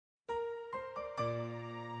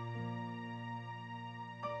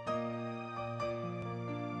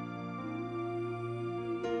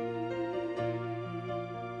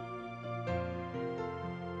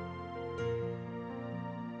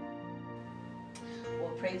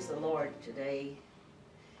praise the Lord today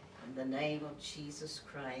in the name of Jesus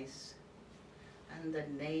Christ and the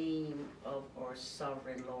name of our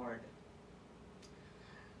sovereign Lord.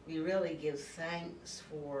 We really give thanks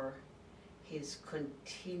for His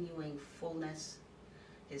continuing fullness,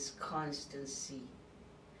 His constancy,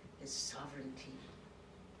 His sovereignty.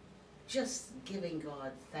 Just giving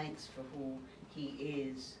God thanks for who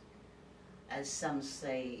He is, as some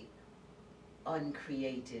say,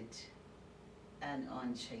 uncreated and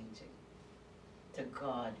unchanging. To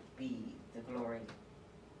God be the glory.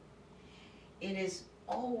 It is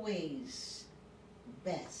always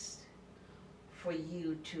best for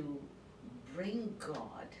you to bring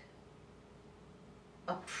God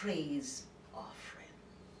a praise offering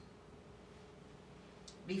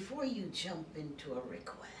before you jump into a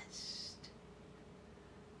request.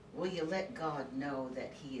 Will you let God know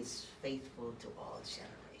that He is faithful to all generations?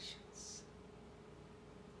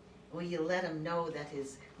 Will you let Him know that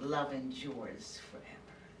His love endures forever?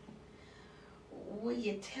 Will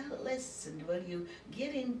you listen, will you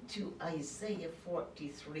get into Isaiah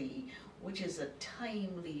 43, which is a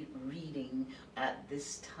timely reading at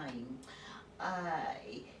this time,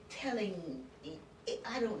 telling,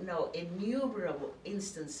 I don't know, innumerable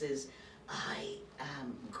instances, I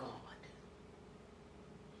am God.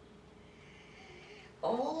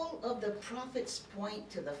 All of the prophets point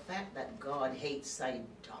to the fact that God hates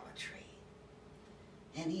idolatry.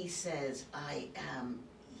 And He says, I am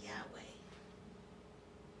Yahweh.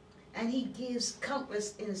 And He gives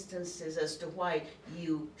countless instances as to why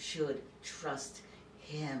you should trust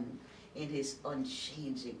Him in His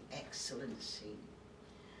unchanging excellency.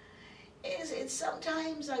 It's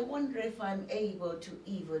sometimes I wonder if I'm able to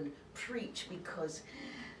even preach, because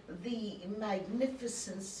the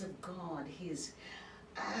magnificence of God, His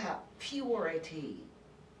purity.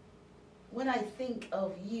 When I think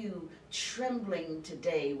of you trembling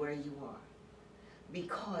today where you are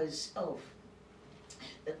because of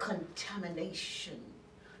the contamination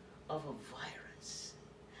of a virus,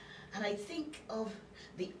 and I think of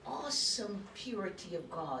the awesome purity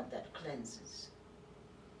of God that cleanses,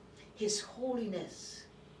 His holiness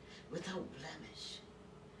without blemish.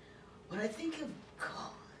 When I think of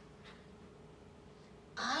God,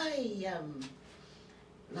 I am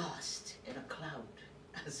lost in a cloud,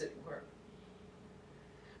 as it were,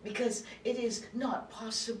 because it is not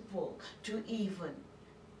possible to even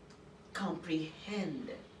comprehend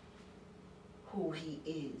who He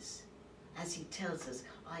is, as He tells us,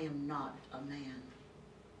 I am not a man.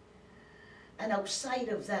 And outside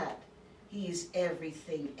of that, He is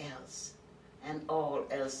everything else and all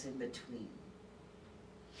else in between.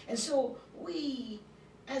 And so we,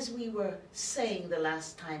 as we were saying the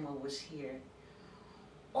last time I was here,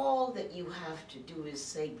 all that you have to do is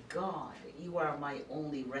say, God, you are my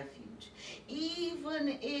only refuge.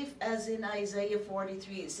 Even if, as in Isaiah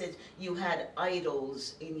 43, it says, you had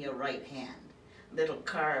idols in your right hand, little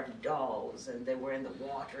carved dolls, and they were in the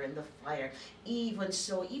water and the fire. Even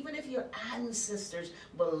so, even if your ancestors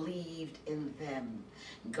believed in them,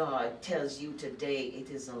 God tells you today it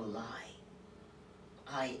is a lie.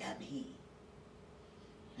 I am He.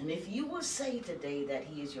 And if you will say today that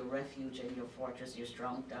He is your refuge and your fortress, your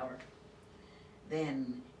strong tower,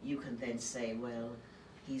 then you can then say, well,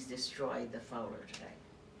 He's destroyed the fowler today.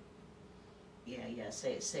 Yeah,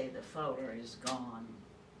 say the fowler is gone.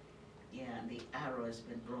 Yeah, and the arrow has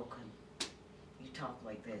been broken. You talk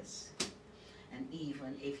like this. And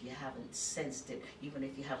even if you haven't sensed it, even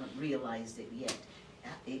if you haven't realized it yet,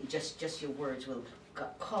 just your words will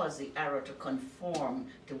cause the arrow to conform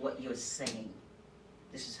to what you're saying.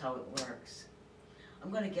 This is how it works.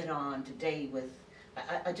 I'm going to get on today with,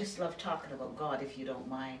 I just love talking about God, if you don't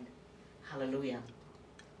mind. Hallelujah.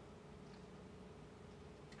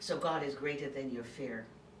 So God is greater than your fear.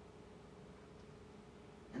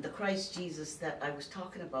 And the Christ Jesus that I was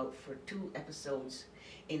talking about for 2 episodes,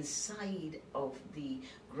 inside of the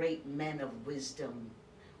great men of wisdom,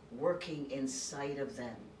 working inside of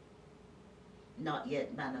them, not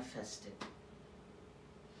yet manifested.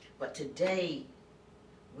 But today,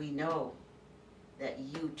 we know that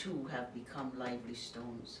you too have become lively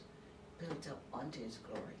stones, built up unto His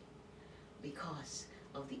glory, because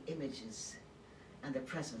of the images and the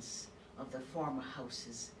presence of the former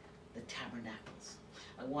houses, the tabernacles.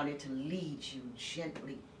 I wanted to lead you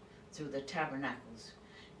gently through the tabernacles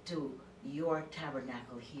to your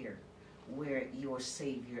tabernacle here, where your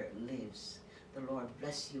Savior lives. The Lord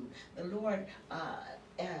bless you. The Lord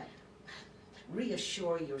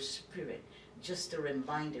reassure your spirit. Just a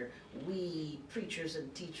reminder, we preachers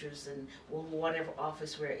and teachers and whatever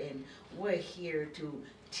office we're in, we're here to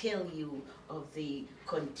tell you of the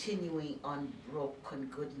continuing unbroken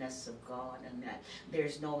goodness of God, and that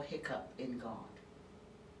there's no hiccup in God.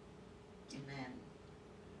 Amen.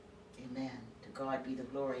 Amen. To God be the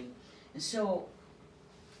glory. And so,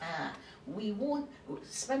 we won't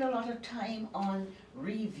spend a lot of time on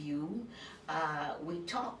review. We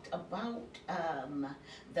talked about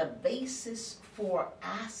the basis for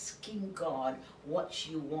asking God what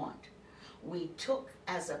you want. We took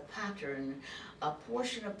as a pattern a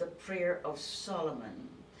portion of the prayer of Solomon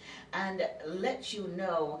and let you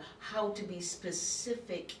know how to be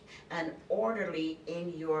specific and orderly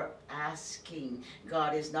in your asking.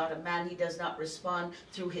 God is not a man. He does not respond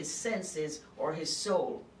through his senses or his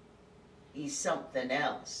soul. He's something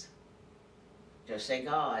else. Just say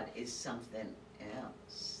God is something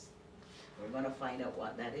else. We're going to find out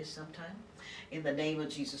what that is sometime in the name of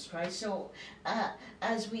Jesus Christ. So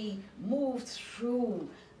as we move through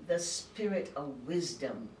the spirit of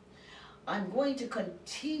wisdom, I'm going to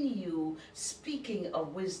continue speaking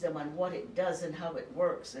of wisdom and what it does and how it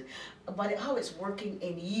works, but how it's working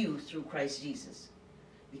in you through Christ Jesus.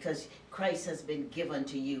 Because Christ has been given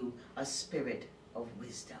to you a spirit of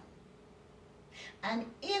wisdom. And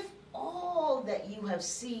if all that you have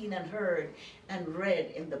seen and heard and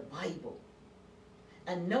read in the Bible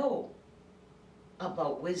and know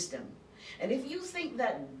about wisdom, and if you think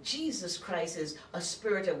that Jesus Christ is a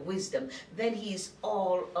spirit of wisdom, then he's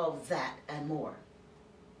all of that and more.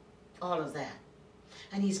 All of that.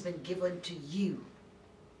 And he's been given to you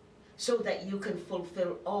so that you can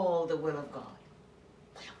fulfill all the will of God,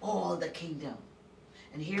 all the kingdom.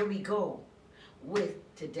 And here we go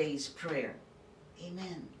with today's prayer.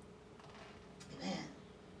 Amen. Amen.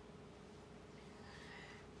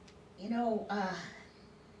 You know,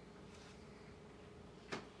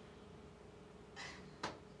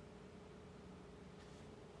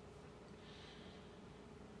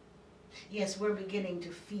 yes, we're beginning to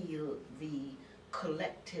feel the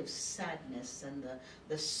collective sadness and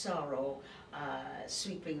the sorrow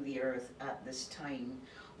sweeping the earth at this time.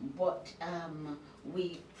 But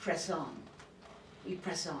we press on. We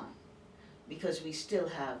press on because we still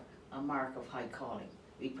have a mark of high calling.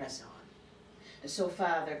 We press on. And so,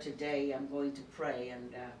 Father, today I'm going to pray,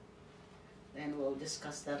 and then we'll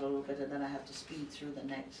discuss that a little bit, and then I have to speed through the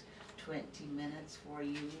next 20 minutes for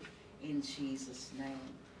you in Jesus' name.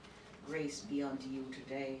 Grace be unto you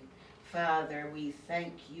today. Father, we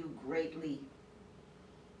thank you greatly,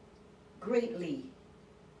 greatly,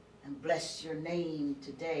 and bless your name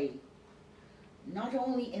today, not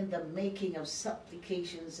only in the making of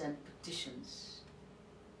supplications and petitions,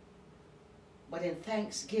 but in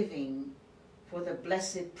thanksgiving for the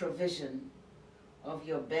blessed provision of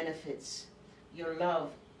your benefits, your love,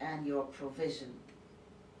 and your provision.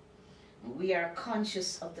 We are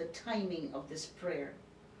conscious of the timing of this prayer,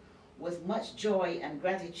 with much joy and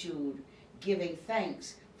gratitude, giving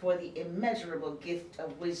thanks for the immeasurable gift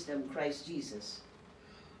of wisdom, Christ Jesus.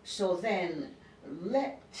 So then,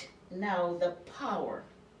 let now the power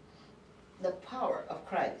of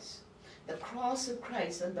Christ, the cross of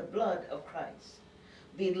Christ and the blood of Christ,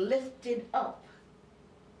 be lifted up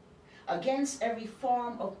against every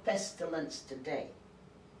form of pestilence today.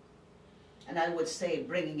 And I would say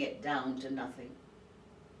bringing it down to nothing.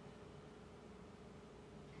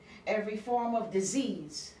 Every form of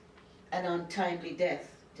disease and untimely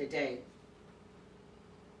death today.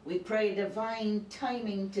 We pray divine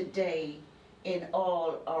timing today in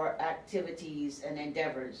all our activities and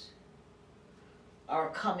endeavors, our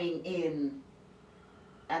coming in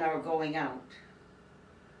and our going out.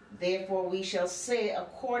 Therefore we shall say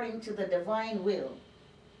according to the divine will,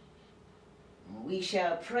 we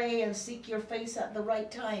shall pray and seek your face at the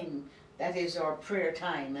right time. That is our prayer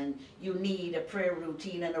time, and you need a prayer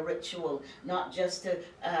routine and a ritual, not just to,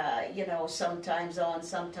 sometimes on,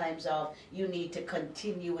 sometimes off. You need to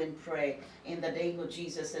continue in prayer in the name of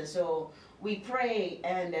Jesus. And so we pray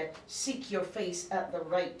and seek your face at the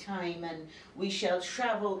right time, and we shall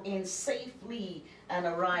travel in safely and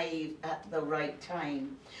arrive at the right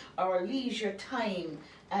time. Our leisure time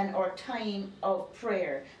and our time of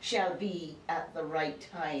prayer shall be at the right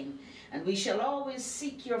time. And we shall always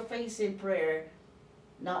seek your face in prayer,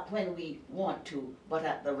 not when we want to, but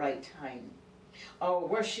at the right time. Our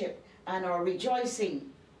worship and our rejoicing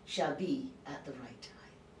shall be at the right time.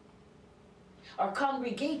 Our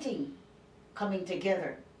congregating, coming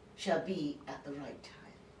together, shall be at the right time.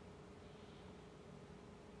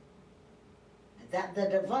 And that the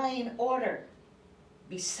divine order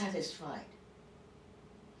be satisfied.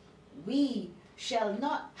 We shall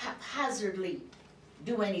not haphazardly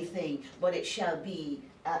do anything, but it shall be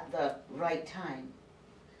at the right time.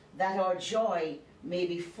 That our joy may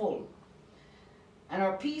be full, and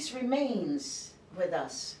our peace remains with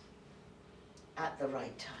us at the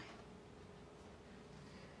right time.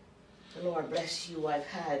 The Lord bless you. I've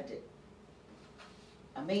had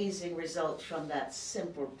amazing results from that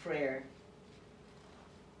simple prayer,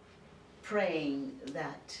 praying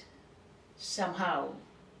that somehow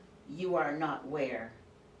you are not where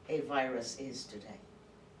a virus is today.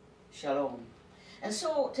 Shalom. And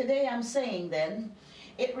so today I'm saying then,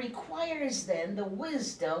 it requires then the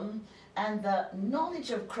wisdom and the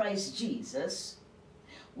knowledge of Christ Jesus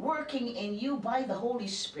working in you by the Holy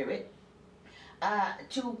Spirit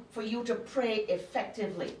for you to pray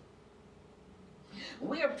effectively.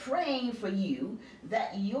 We are praying for you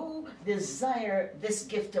that you desire this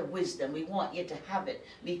gift of wisdom. We want you to have it,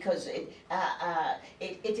 because it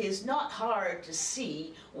is not hard to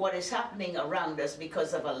see what is happening around us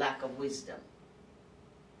because of a lack of wisdom.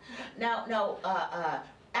 Now,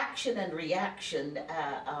 action and reaction,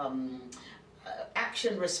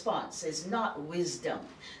 action response is not wisdom.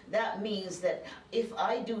 That means that if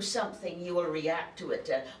I do something, you will react to it.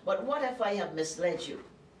 But what if I have misled you?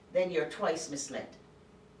 Then you're twice misled.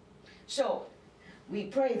 So, we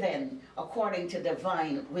pray then according to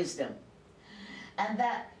divine wisdom. And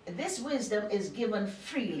that this wisdom is given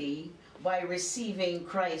freely by receiving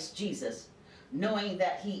Christ Jesus, knowing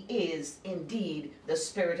that he is indeed the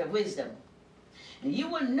Spirit of wisdom. And you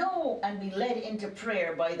will know and be led into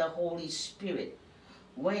prayer by the Holy Spirit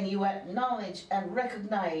when you acknowledge and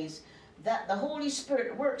recognize that the Holy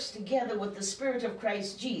Spirit works together with the Spirit of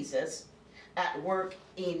Christ Jesus at work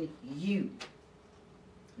in you,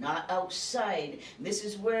 not outside. This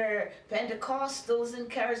is where Pentecostals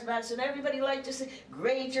and Charismatics and everybody like to say,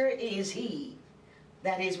 greater is he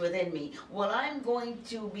that is within me. Well, I'm going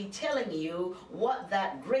to be telling you what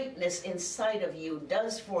that greatness inside of you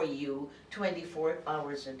does for you 24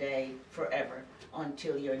 hours a day, forever,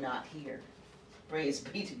 until you're not here. Praise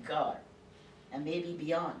be to God, and maybe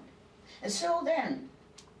beyond. And so then,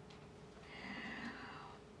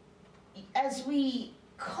 as we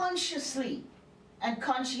consciously and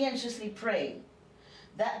conscientiously pray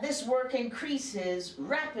that this work increases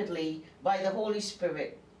rapidly by the Holy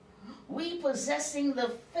Spirit, we possessing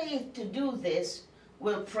the faith to do this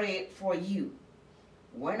will pray it for you.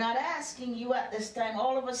 We're not asking you at this time,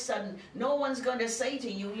 all of a sudden, no one's going to say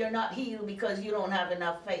to you, you're not healed because you don't have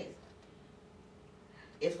enough faith.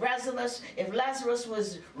 If Lazarus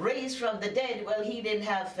was raised from the dead, well, he didn't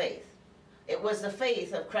have faith. It was the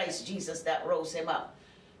faith of Christ Jesus that rose him up.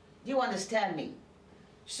 Do you understand me?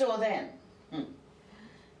 So then,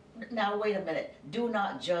 now wait a minute. Do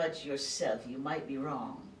not judge yourself. You might be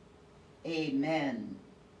wrong. Amen.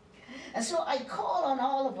 And so I call on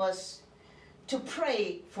all of us to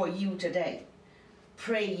pray for you today.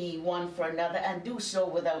 Pray ye one for another, and do so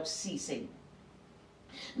without ceasing.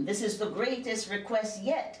 And this is the greatest request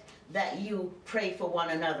yet, that you pray for one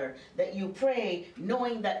another, that you pray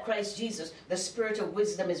knowing that Christ Jesus, the Spirit of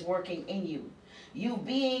wisdom, is working in you. You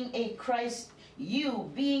being in Christ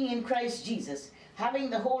Jesus, having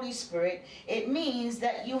the Holy Spirit, it means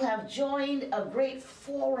that you have joined a great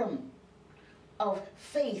forum of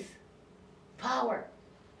faith, power,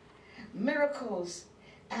 miracles,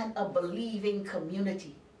 and a believing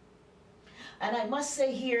community. And I must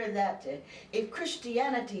say here that if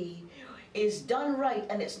Christianity is done right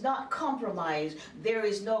and it's not compromised, there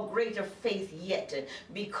is no greater faith yet,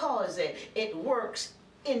 because it works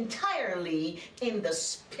entirely in the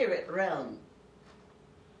spirit realm,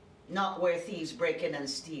 not where thieves break in and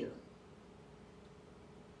steal.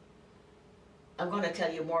 I'm going to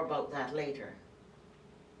tell you more about that later.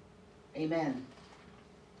 Amen.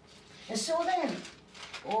 And so then,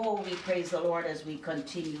 oh, we praise the Lord as we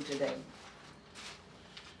continue today.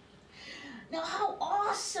 Now, how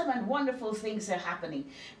awesome and wonderful things are happening.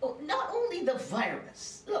 Not only the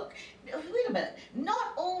virus. Look, wait a minute.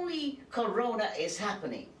 Not only Corona is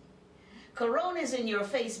happening. Corona is in your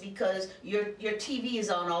face because your TV is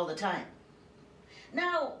on all the time.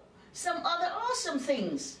 Now, some other awesome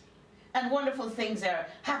things and wonderful things are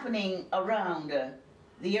happening around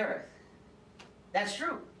the earth. That's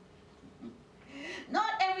true.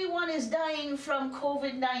 Not everyone is dying from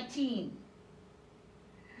COVID-19.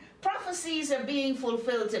 Prophecies are being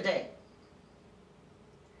fulfilled today.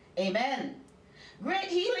 Amen. Great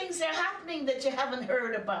healings are happening that you haven't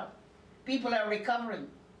heard about. People are recovering.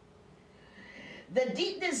 The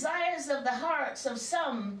deep desires of the hearts of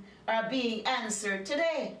some are being answered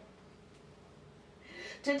today.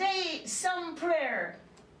 Today, some prayers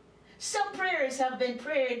have been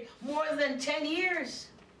prayed more than 10 years.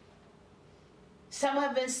 Some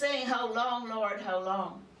have been saying, how long, Lord, how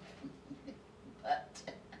long? But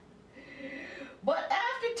But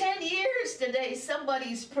after 10 years today,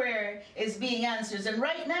 somebody's prayer is being answered. And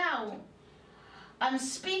right now, I'm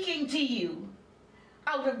speaking to you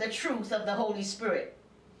out of the truth of the Holy Spirit.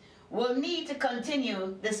 We'll need to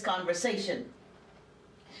continue this conversation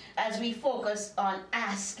as we focus on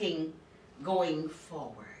asking going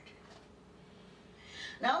forward.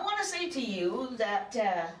 Now, I want to say to you that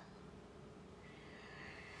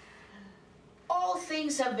all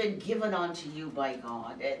things have been given unto you by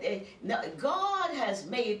God. God has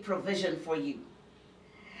made provision for you.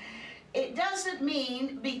 It doesn't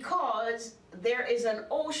mean because there is an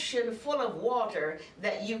ocean full of water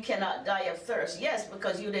that you cannot die of thirst. Yes,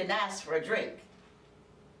 because you didn't ask for a drink.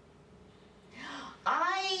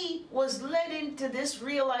 I was led into this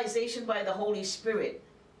realization by the Holy Spirit.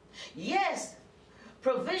 Yes,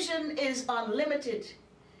 provision is unlimited.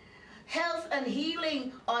 Health and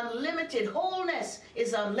healing unlimited. Wholeness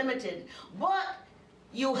is unlimited. But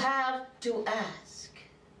you have to ask.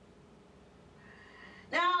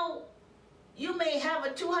 Now, you may have a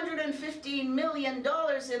 $215 million in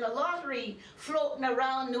a lottery floating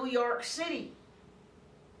around New York City.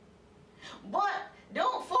 But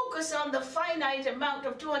don't focus on the finite amount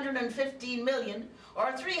of 215 million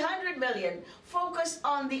or 300 million. Focus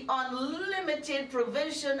on the unlimited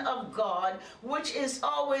provision of God, which is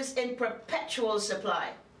always in perpetual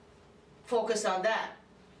supply. Focus on that.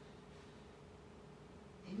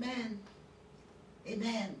 Amen.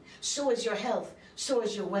 Amen. So is your health. So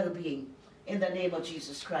is your well-being. In the name of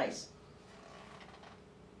Jesus Christ.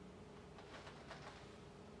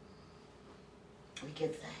 We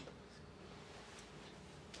give thanks.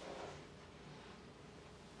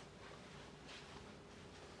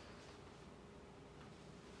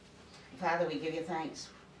 Father, we give you thanks.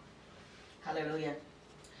 Hallelujah.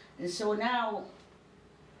 And so now,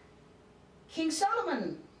 King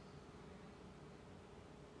Solomon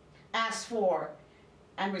asked for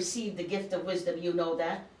and received the gift of wisdom. You know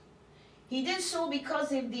that. He did so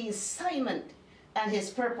because of the assignment and his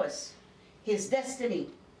purpose, his destiny.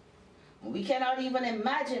 We cannot even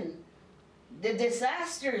imagine the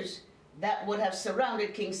disasters that would have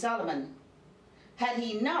surrounded King Solomon had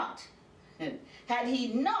he not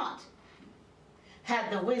had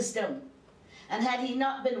the wisdom and had he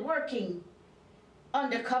not been working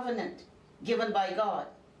under covenant given by God.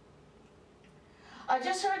 I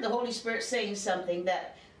just heard the Holy Spirit saying something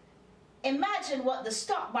that imagine what the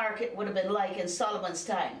stock market would have been like in Solomon's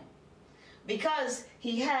time, because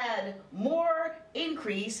he had more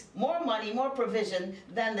increase, more money, more provision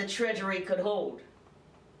than the treasury could hold.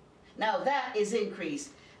 Now that is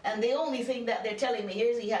increase. And the only thing that they're telling me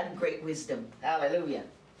is he had great wisdom. Hallelujah.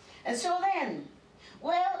 And so then,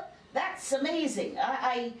 well, that's amazing.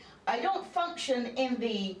 I don't function in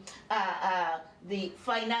the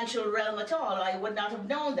financial realm at all. I would not have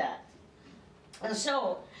known that. And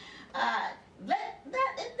so,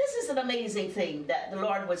 this is an amazing thing that the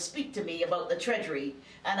Lord would speak to me about the treasury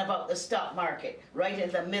and about the stock market, right in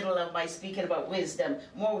the middle of my speaking about wisdom.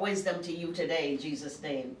 More wisdom to you today in Jesus'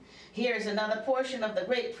 name. Here's another portion of the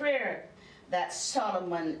great prayer that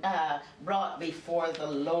Solomon brought before the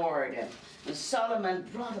Lord. Solomon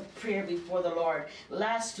brought a prayer before the Lord.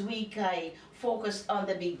 Last week I focused on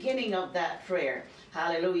the beginning of that prayer.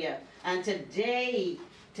 Hallelujah. And today,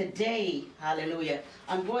 hallelujah,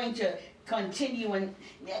 I'm going to continue. And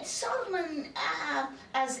Solomon,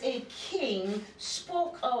 as a king,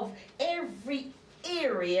 spoke of every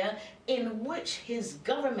area in which his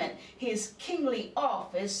government, his kingly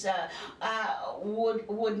office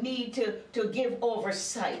would need to give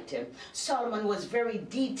oversight. Solomon was very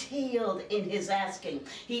detailed in his asking.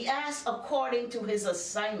 He asked according to his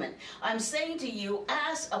assignment. I'm saying to you,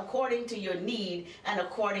 ask according to your need and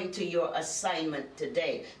according to your assignment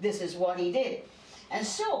today. This is what he did. And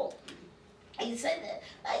so, he said,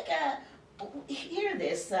 hear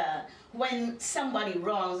this, when somebody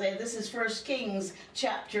wrongs, this is 1 Kings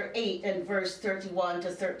chapter 8 and verse 31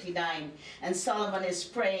 to 39, and Solomon is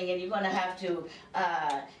praying, and you're going to have to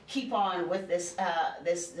keep on with this,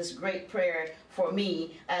 this great prayer for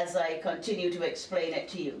me as I continue to explain it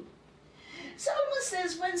to you. Solomon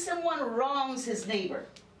says, when someone wrongs his neighbor,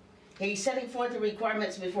 he's setting forth the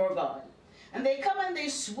requirements before God, and they come and they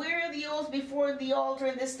swear the oath before the altar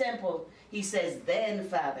in this temple. He says, then,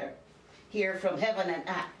 Father, hear from heaven and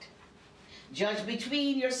act. Judge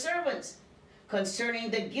between your servants concerning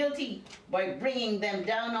the guilty by bringing them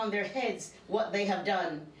down on their heads what they have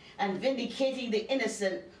done, and vindicating the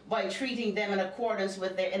innocent by treating them in accordance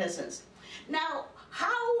with their innocence. Now,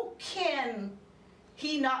 how can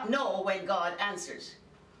he not know when God answers?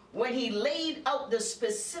 When he laid out the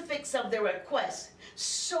specifics of the request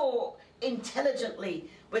so intelligently,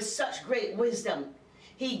 with such great wisdom.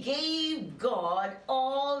 He gave God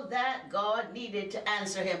all that God needed to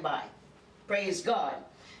answer him by. Praise God.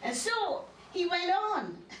 And so he went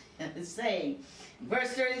on saying, verse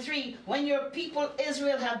 33, when your people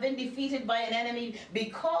Israel have been defeated by an enemy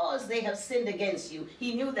because they have sinned against you.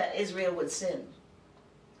 He knew that Israel would sin.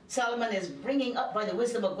 Solomon is bringing up by the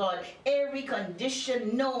wisdom of God every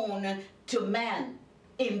condition known to man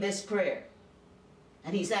in this prayer.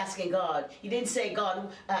 And he's asking God. He didn't say,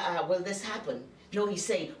 God, will this happen? No, he's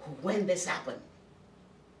saying, when this happen,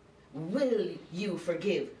 will you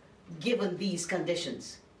forgive given these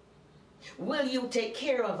conditions? Will you take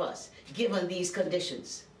care of us given these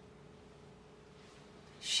conditions?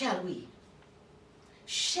 Shall we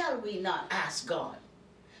not ask God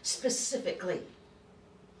specifically?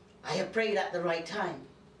 I have prayed at the right time.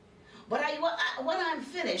 But when I'm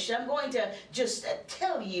finished, I'm going to just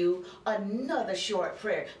tell you another short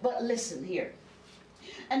prayer. But listen here.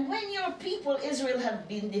 And when your people Israel have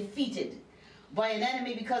been defeated by an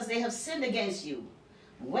enemy because they have sinned against you,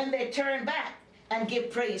 when they turn back and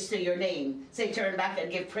give praise to your name, say turn back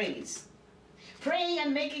and give praise, praying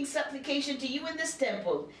and making supplication to you in this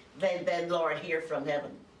temple, then Lord, hear from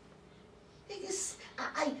heaven.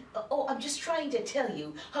 I'm just trying to tell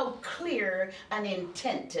you how clear and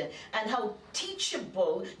intent and how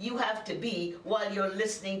teachable you have to be while you're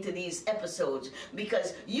listening to these episodes.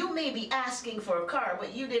 Because you may be asking for a car,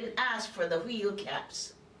 but you didn't ask for the wheel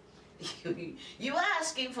caps. You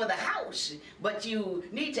asking for the house, but you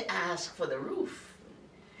need to ask for the roof.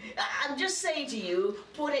 I'm just saying to you,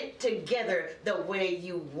 put it together the way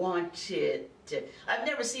you want it. I've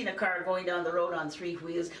never seen a car going down the road on 3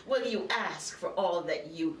 wheels. Well, you ask for all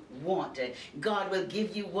that you want. God will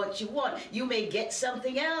give you what you want. You may get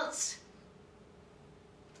something else.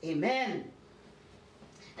 Amen.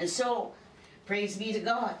 And so, praise be to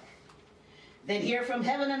God. Then hear from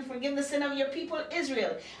heaven and forgive the sin of your people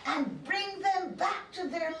Israel, and bring them back to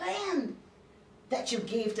their land that you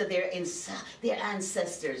gave to their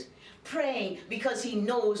ancestors. Praying because he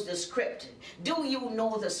knows the script. Do you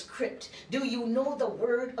know the script? Do you know the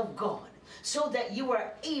word of God? So that you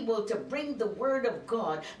are able to bring the word of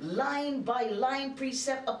God line by line,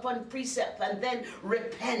 precept upon precept, and then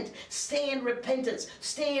repent. Stay in repentance.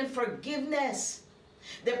 Stay in forgiveness.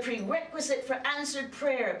 The prerequisite for answered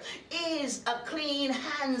prayer is a clean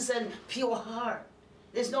hands and pure heart.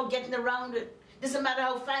 There's no getting around it. Doesn't matter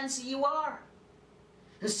how fancy you are.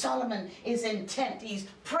 Solomon is intent. He's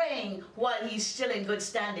praying while he's still in good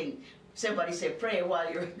standing. Somebody say, pray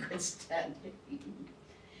while you're in good standing.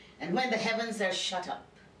 And when the heavens are shut up,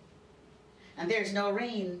 and there's no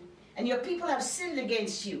rain, and your people have sinned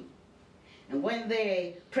against you, and when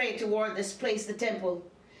they pray toward this place, the temple,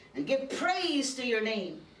 and give praise to your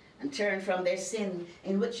name, and turn from their sin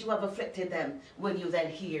in which you have afflicted them, will you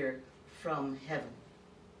then hear from heaven?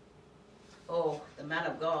 Oh, the man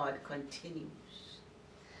of God continues.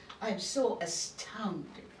 I'm so astounded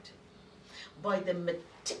by the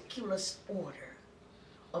meticulous order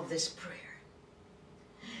of this prayer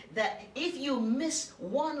that if you miss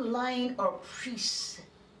one line or precept,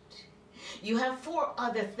 you have 4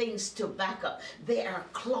 other things to back up. They are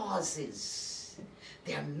clauses.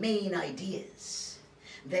 They are main ideas.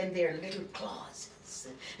 Then they're little clauses.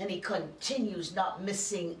 And he continues, not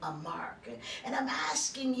missing a mark. And I'm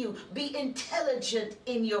asking you, be intelligent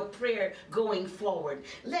in your prayer going forward.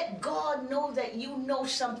 Let God know that you know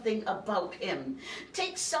something about him.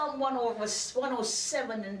 Take Psalm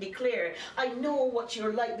 107 and declare, I know what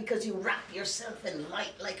you're like because you wrap yourself in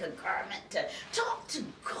light like a garment. Talk to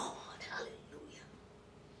God. Hallelujah.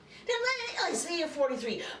 Then Isaiah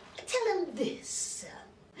 43, tell him this.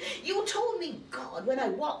 You told me, God, when I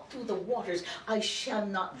walk through the waters, I shall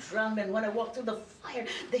not drown, and when I walk through the fire,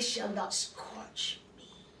 they shall not scorch me.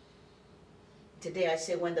 Today I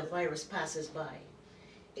say, when the virus passes by,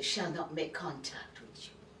 it shall not make contact with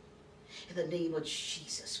you. In the name of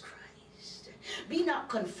Jesus Christ. Be not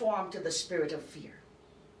conformed to the spirit of fear.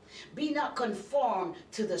 Be not conformed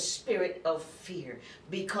to the spirit of fear.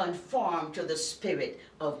 Be conformed to the spirit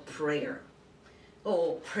of prayer.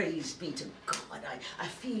 Oh, praise be to God. I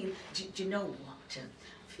feel, do you know what?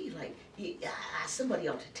 I feel like, somebody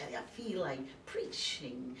ought to tell you, I feel like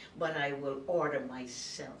preaching, but I will order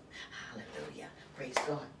myself. Hallelujah. Praise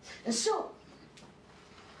God. And so,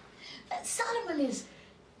 Solomon is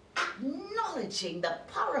acknowledging the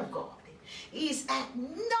power of God. He's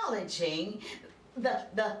acknowledging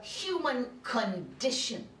the human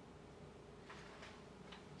condition.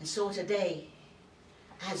 And so today,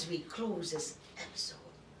 as we close this episode,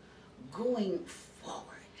 going forward,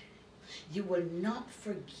 you will not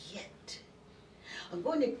forget. I'm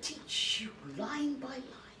going to teach you line by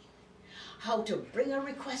line how to bring a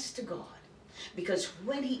request to God. Because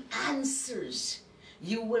when he answers,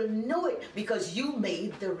 you will know it because you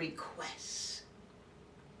made the request.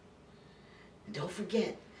 And don't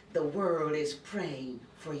forget, the world is praying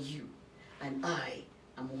for you, and I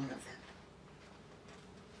am one of them.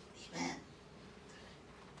 Amen.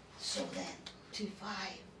 So then,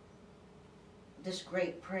 2:5, this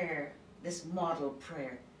great prayer, this model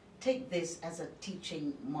prayer, take this as a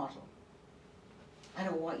teaching model. I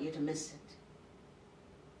don't want you to miss it.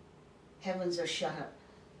 Heavens are shut up.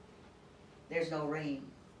 There's no rain.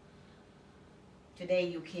 Today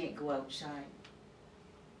you can't go outside.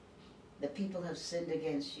 The people have sinned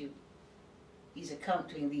against you. He's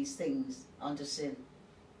accounting these things unto sin.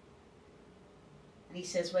 And he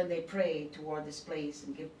says when they pray toward this place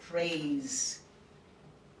and give praise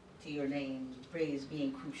to your name, praise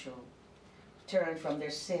being crucial, turn from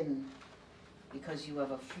their sin because you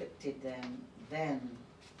have afflicted them, then,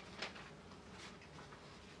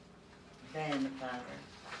 Father,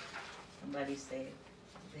 somebody say,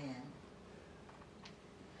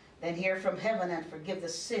 then hear from heaven and forgive the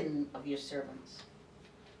sin of your servants,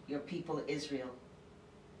 your people Israel.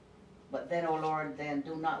 But then, O Lord, then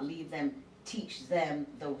do not leave them, teach them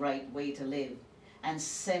the right way to live, and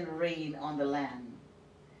send rain on the land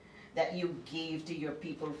that you gave to your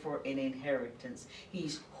people for an inheritance.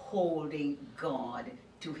 He's holding God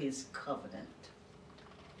to his covenant.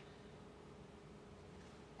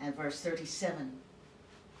 And verse 37,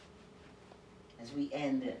 as we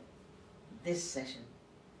end this session,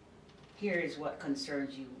 here is what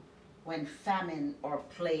concerns you. When famine or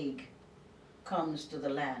plague comes to the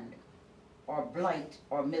land, or blight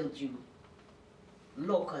or mildew,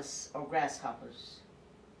 locusts or grasshoppers,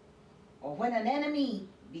 or when an enemy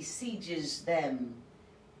besieges them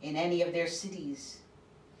in any of their cities,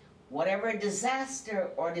 whatever disaster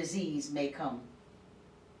or disease may come.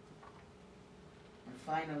 And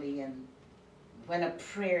finally, and when a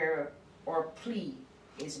prayer or plea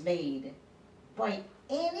is made by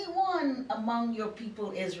anyone among your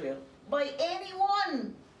people Israel, by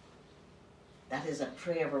anyone, that is a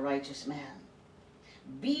prayer of a righteous man,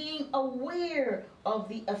 being aware of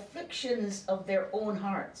the afflictions of their own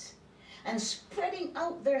hearts, and spreading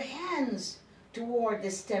out their hands toward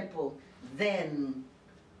this temple, then,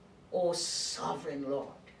 O sovereign Lord,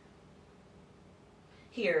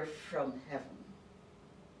 hear from heaven,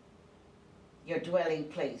 your dwelling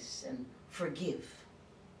place, and forgive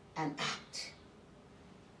and act.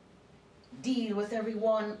 Deal with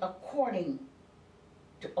everyone according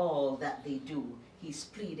to all that they do. He's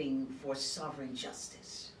pleading for sovereign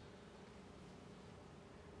justice.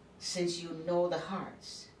 Since you know the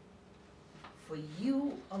hearts, for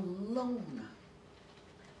you alone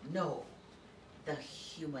know the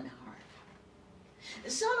human heart.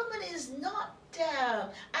 Solomon is not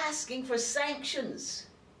asking for sanctions.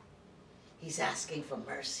 He's asking for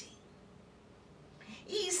mercy.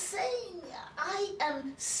 He's saying, I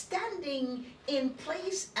am standing in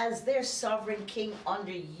place as their sovereign king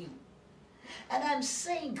under you. And I'm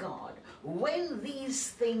saying, God, when these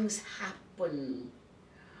things happen,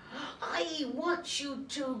 I want you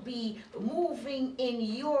to be moving in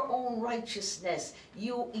your own righteousness,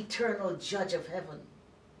 you eternal judge of heaven.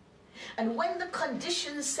 And when the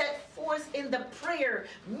conditions set forth in the prayer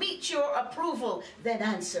meet your approval, then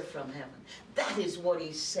answer from heaven. That is what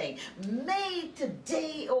he's saying. May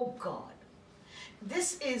today, oh God,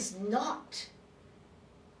 this is not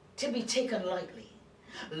to be taken lightly.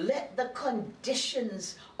 Let the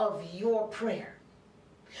conditions of your prayer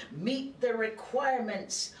meet the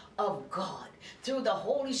requirements of God through the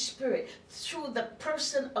Holy Spirit, through the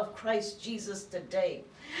person of Christ Jesus today.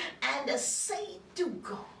 And say to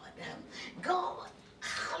God, God,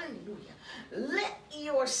 hallelujah, let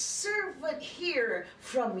your servant hear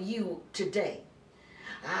from you today.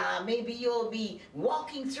 Maybe you'll be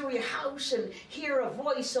walking through your house and hear a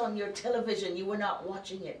voice on your television. You were not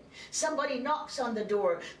watching it. Somebody knocks on the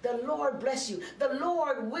door. The Lord bless you. The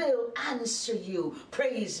Lord will answer you.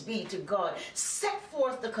 Praise be to God. Set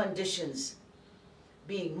forth the conditions,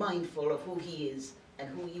 being mindful of who he is and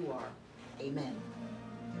who you are. Amen.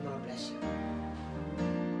 The Lord bless you.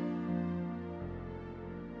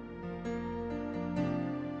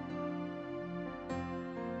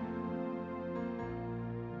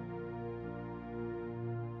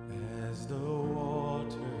 As the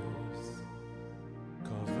waters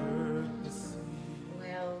cover the sea.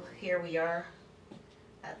 Well, here we are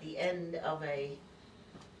at the end of a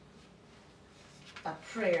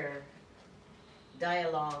prayer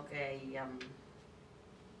dialogue, a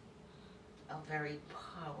very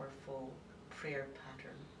powerful prayer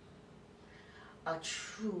pattern, a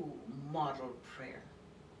true model prayer.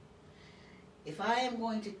 If I am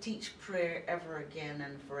going to teach prayer ever again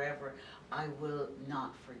and forever, I will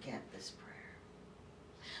not forget this prayer.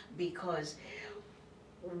 Because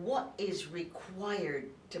what is required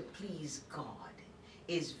to please God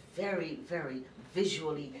is very, very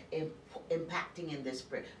visually impacting in this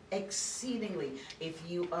prayer. Exceedingly, if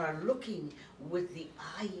you are looking with the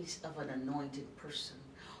eyes of an anointed person,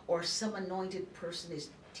 or some anointed person is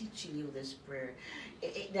teaching you this prayer,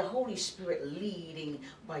 the Holy Spirit leading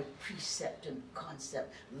by precept and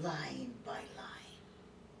concept, line by line.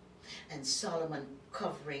 And Solomon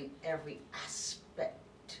covering every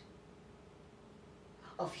aspect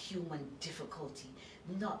of human difficulty,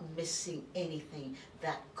 not missing anything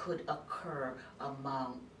that could occur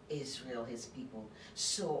among Israel, his people.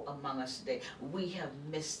 So among us today, we have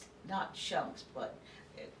missed not chunks, but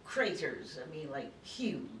craters, I mean, like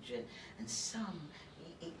huge. And some,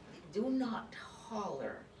 do not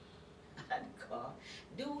holler at God.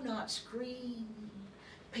 Do not scream.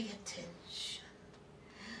 Pay attention.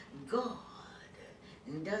 God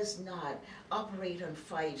does not operate on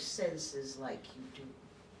 5 senses like you do.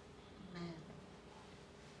 Man,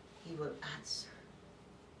 he will answer.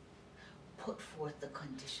 Put forth the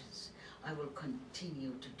conditions. I will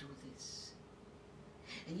continue to do this.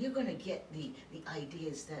 And you're going to get the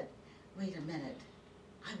ideas that, wait a minute,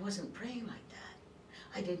 I wasn't praying like that.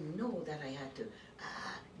 I didn't know that I had to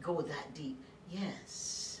go that deep.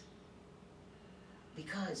 Yes.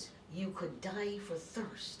 Because you could die for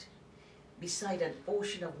thirst beside an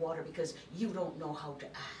ocean of water because you don't know how to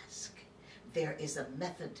ask. There is a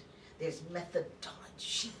method. There's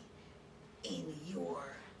methodology in your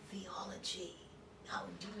theology. How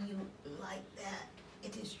do you like that?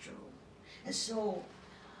 It is true. And so,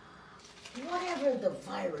 whatever the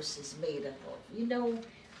virus is made up of, you know,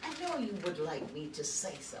 I know you would like me to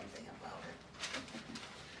say something about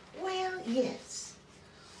it. Well, yes.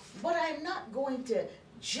 But I'm not going to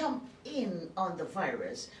jump in on the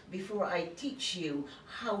virus before I teach you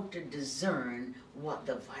how to discern what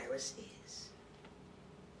the virus is.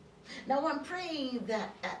 Now, I'm praying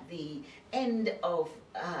that at the end of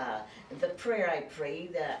the prayer I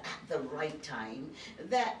prayed at the right time,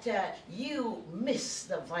 that you miss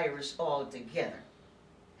the virus altogether.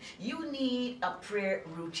 You need a prayer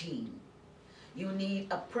routine. You need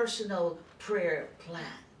a personal prayer plan.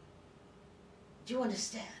 Do you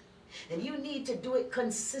understand? And you need to do it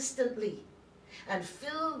consistently and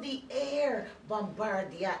fill the air,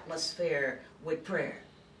 bombard the atmosphere with prayer.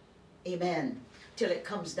 Amen. Till it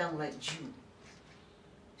comes down like dew.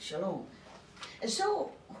 Shalom. And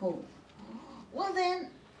so, well then,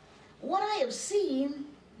 what I have seen,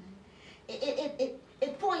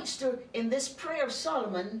 it points to, in this prayer of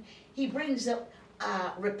Solomon, he brings up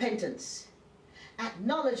repentance,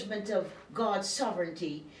 acknowledgement of God's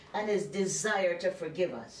sovereignty, and his desire to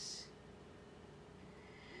forgive us.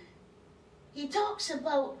 He talks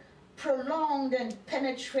about prolonged and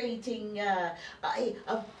penetrating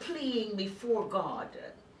pleading before God.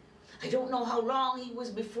 I don't know how long he was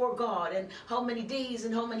before God, and how many days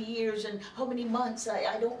and how many years and how many months,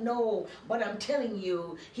 I don't know. But I'm telling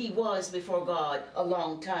you, he was before God a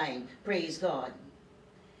long time. Praise God.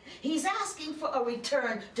 He's asking for a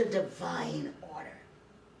return to divine order.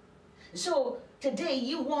 So today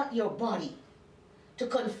you want your body to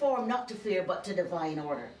conform not to fear but to divine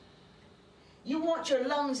order. You want your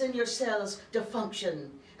lungs and your cells to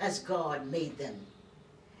function as God made them.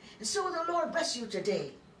 And so the Lord bless you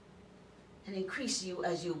today and increase you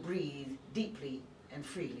as you breathe deeply and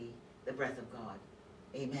freely the breath of God.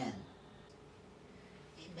 Amen.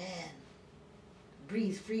 Amen.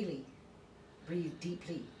 Breathe freely. Breathe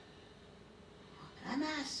deeply. And I'm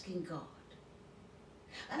asking God.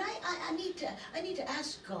 And I need to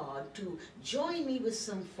ask God to join me with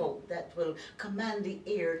some folk that will command the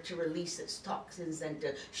air to release its toxins and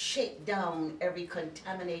to shake down every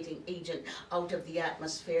contaminating agent out of the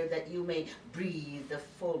atmosphere, that you may breathe the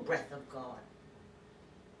full breath of God.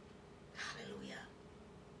 Hallelujah.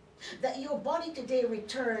 That your body today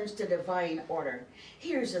returns to divine order.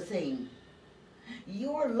 Here's the thing.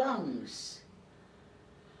 Your lungs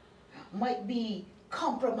might be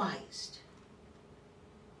compromised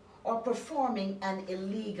or performing an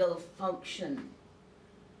illegal function,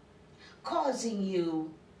 causing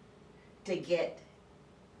you to get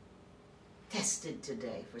tested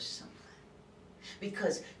today for something.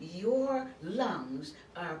 Because your lungs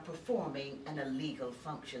are performing an illegal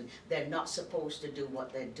function. They're not supposed to do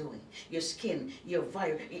what they're doing. Your skin, your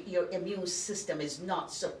immune system is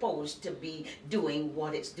not supposed to be doing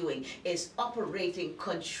what it's doing. It's operating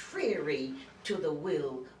contrary to the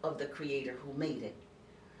will of the Creator who made it.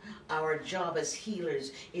 Our job as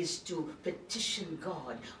healers is to petition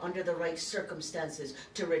God under the right circumstances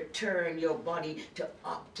to return your body to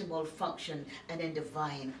optimal function and in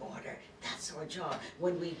divine order. That's our job.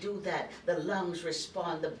 When we do that, the lungs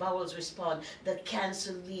respond, the bowels respond, the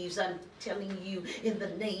cancer leaves. I'm telling you, in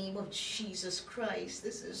the name of Jesus Christ,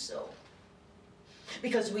 this is so.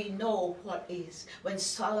 Because we know what is. When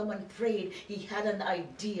Solomon prayed, he had an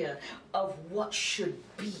idea of what should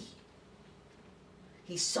be.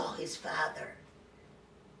 He saw his father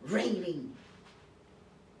reigning.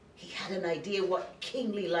 He had an idea what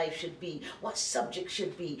kingly life should be, what subject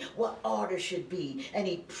should be, what order should be. And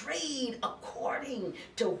he prayed according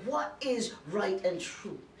to what is right and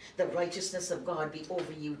true. The righteousness of God be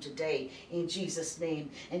over you today in Jesus'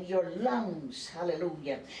 name. And your lungs,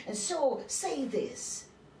 hallelujah. And so say this: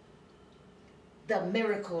 the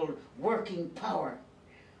miracle working power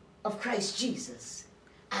of Christ Jesus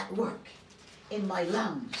at work in my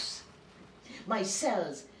lungs, my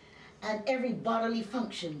cells, and every bodily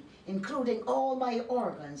function, including all my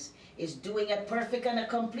organs, is doing a perfect and a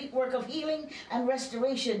complete work of healing and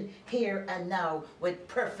restoration here and now with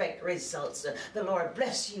perfect results. The Lord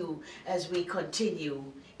bless you as we continue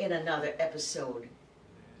in another episode.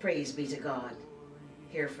 Praise be to God.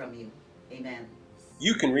 Hear from you. Amen.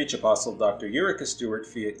 You can reach Apostle Dr. Eurica Stewart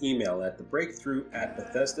via email at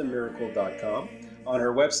thebreakthrough@BethesdaMiracle.com, on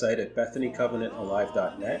her website at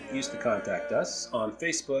BethanyCovenantAlive.net. Use to contact us on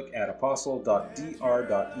Facebook at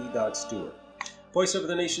apostle.dr.e.stewart. Voice Over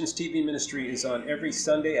the Nations TV ministry is on every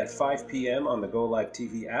Sunday at 5 p.m. on the Go Live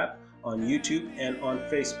TV app, on YouTube, and on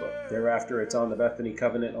Facebook. Thereafter, it's on the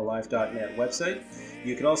BethanyCovenantAlive.net website.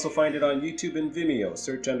 You can also find it on YouTube and Vimeo.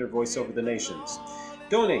 Search under Voice Over the Nations.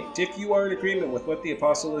 Donate if you are in agreement with what the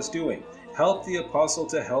Apostle is doing. Help the Apostle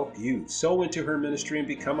to help you. Sow into her ministry and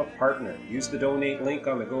become a partner. Use the donate link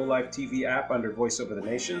on the Go Live TV app under Voice Over the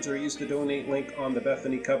Nations, or use the donate link on the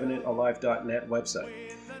BethanyCovenantAlive.net website.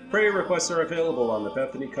 Prayer requests are available on the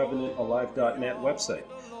BethanyCovenantAlive.net website.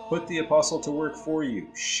 Put the Apostle to work for you.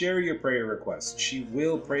 Share your prayer requests. She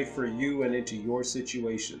will pray for you and into your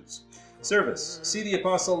situations. Service. See the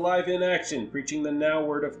Apostle live in action, preaching the Now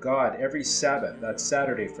Word of God every Sabbath. That's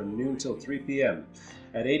Saturday from noon till 3 p.m.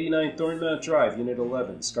 at 89 Thornmount Drive, Unit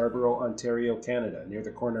 11, Scarborough, Ontario, Canada, near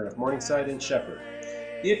the corner of Morningside and Shepherd.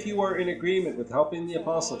 If you are in agreement with helping the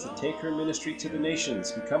Apostle to take her ministry to the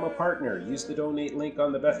nations, become a partner. Use the donate link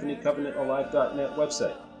on the BethanyCovenantAlive.net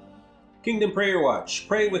website. Kingdom Prayer Watch.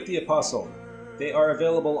 Pray with the Apostle. They are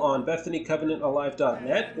available on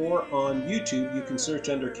BethanyCovenantAlive.net, or on YouTube. You can search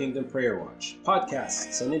under Kingdom Prayer Watch.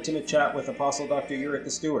 Podcasts, an intimate chat with Apostle Dr. Eurica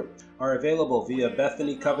Stewart, are available via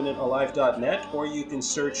BethanyCovenantAlive.net, or you can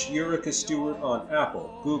search Eurica Stewart on Apple,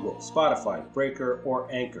 Google, Spotify, Breaker, or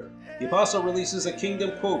Anchor. The Apostle releases a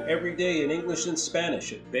Kingdom quote every day in English and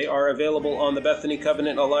Spanish. They are available on the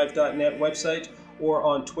BethanyCovenantAlive.net website or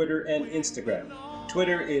on Twitter and Instagram.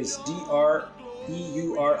 Twitter is Eurica.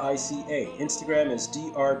 Instagram is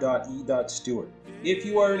dr.e.stewart. If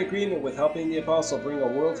you are in agreement with helping the Apostle bring a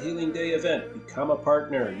World Healing Day event, become a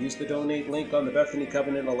partner. Use the donate link on the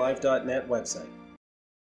BethanyCovenantAlive.net website.